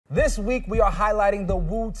This week, we are highlighting the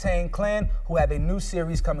Wu-Tang Clan, who have a new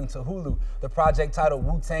series coming to Hulu. The project, titled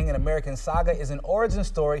Wu-Tang, an American Saga, is an origin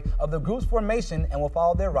story of the group's formation and will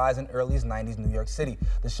follow their rise in early 90s New York City.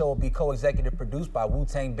 The show will be co-executive produced by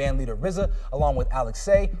Wu-Tang bandleader RZA, along with Alex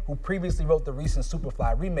Say, who previously wrote the recent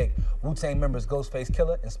Superfly remake. Wu-Tang members Ghostface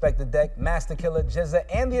Killah, Inspector Deck, Master Killer, GZA,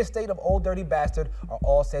 and the estate of Old Dirty Bastard are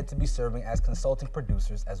all said to be serving as consulting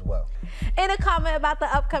producers as well. In a comment about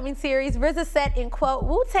the upcoming series, RZA said, in quote,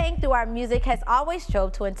 "Wu-Tang through our music has always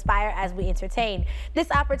strove to inspire as we entertain. This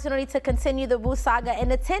opportunity to continue the Wu Saga in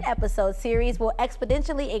the 10-episode series will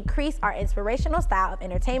exponentially increase our inspirational style of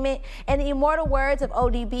entertainment. And the immortal words of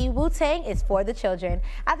ODB, Wu-Tang is for the children."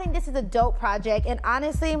 I think this is a dope project, and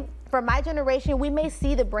honestly, for my generation, we may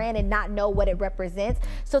see the brand and not know what it represents.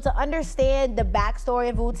 So to understand the backstory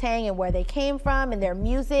of Wu-Tang and where they came from and their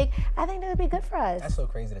music, I think that would be good for us. That's so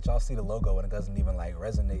crazy that y'all see the logo and it doesn't even like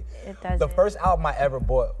resonate. It doesn't. The first album I ever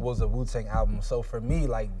bought was a Wu-Tang album. So for me,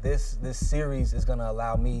 like this series is gonna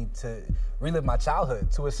allow me to relive my childhood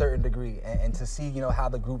to a certain degree and to see, how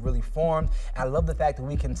the group really formed. And I love the fact that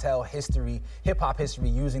we can tell history, hip-hop history,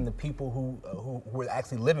 using the people who were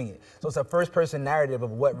actually living it. So it's a first-person narrative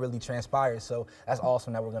of what really transpired. So that's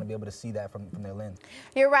awesome that we're gonna be able to see that from their lens.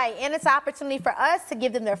 You're right, and it's an opportunity for us to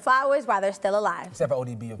give them their flowers while they're still alive. Except for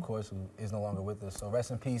ODB, of course, who is no longer with us. So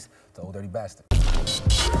rest in peace to Old Dirty Bastard.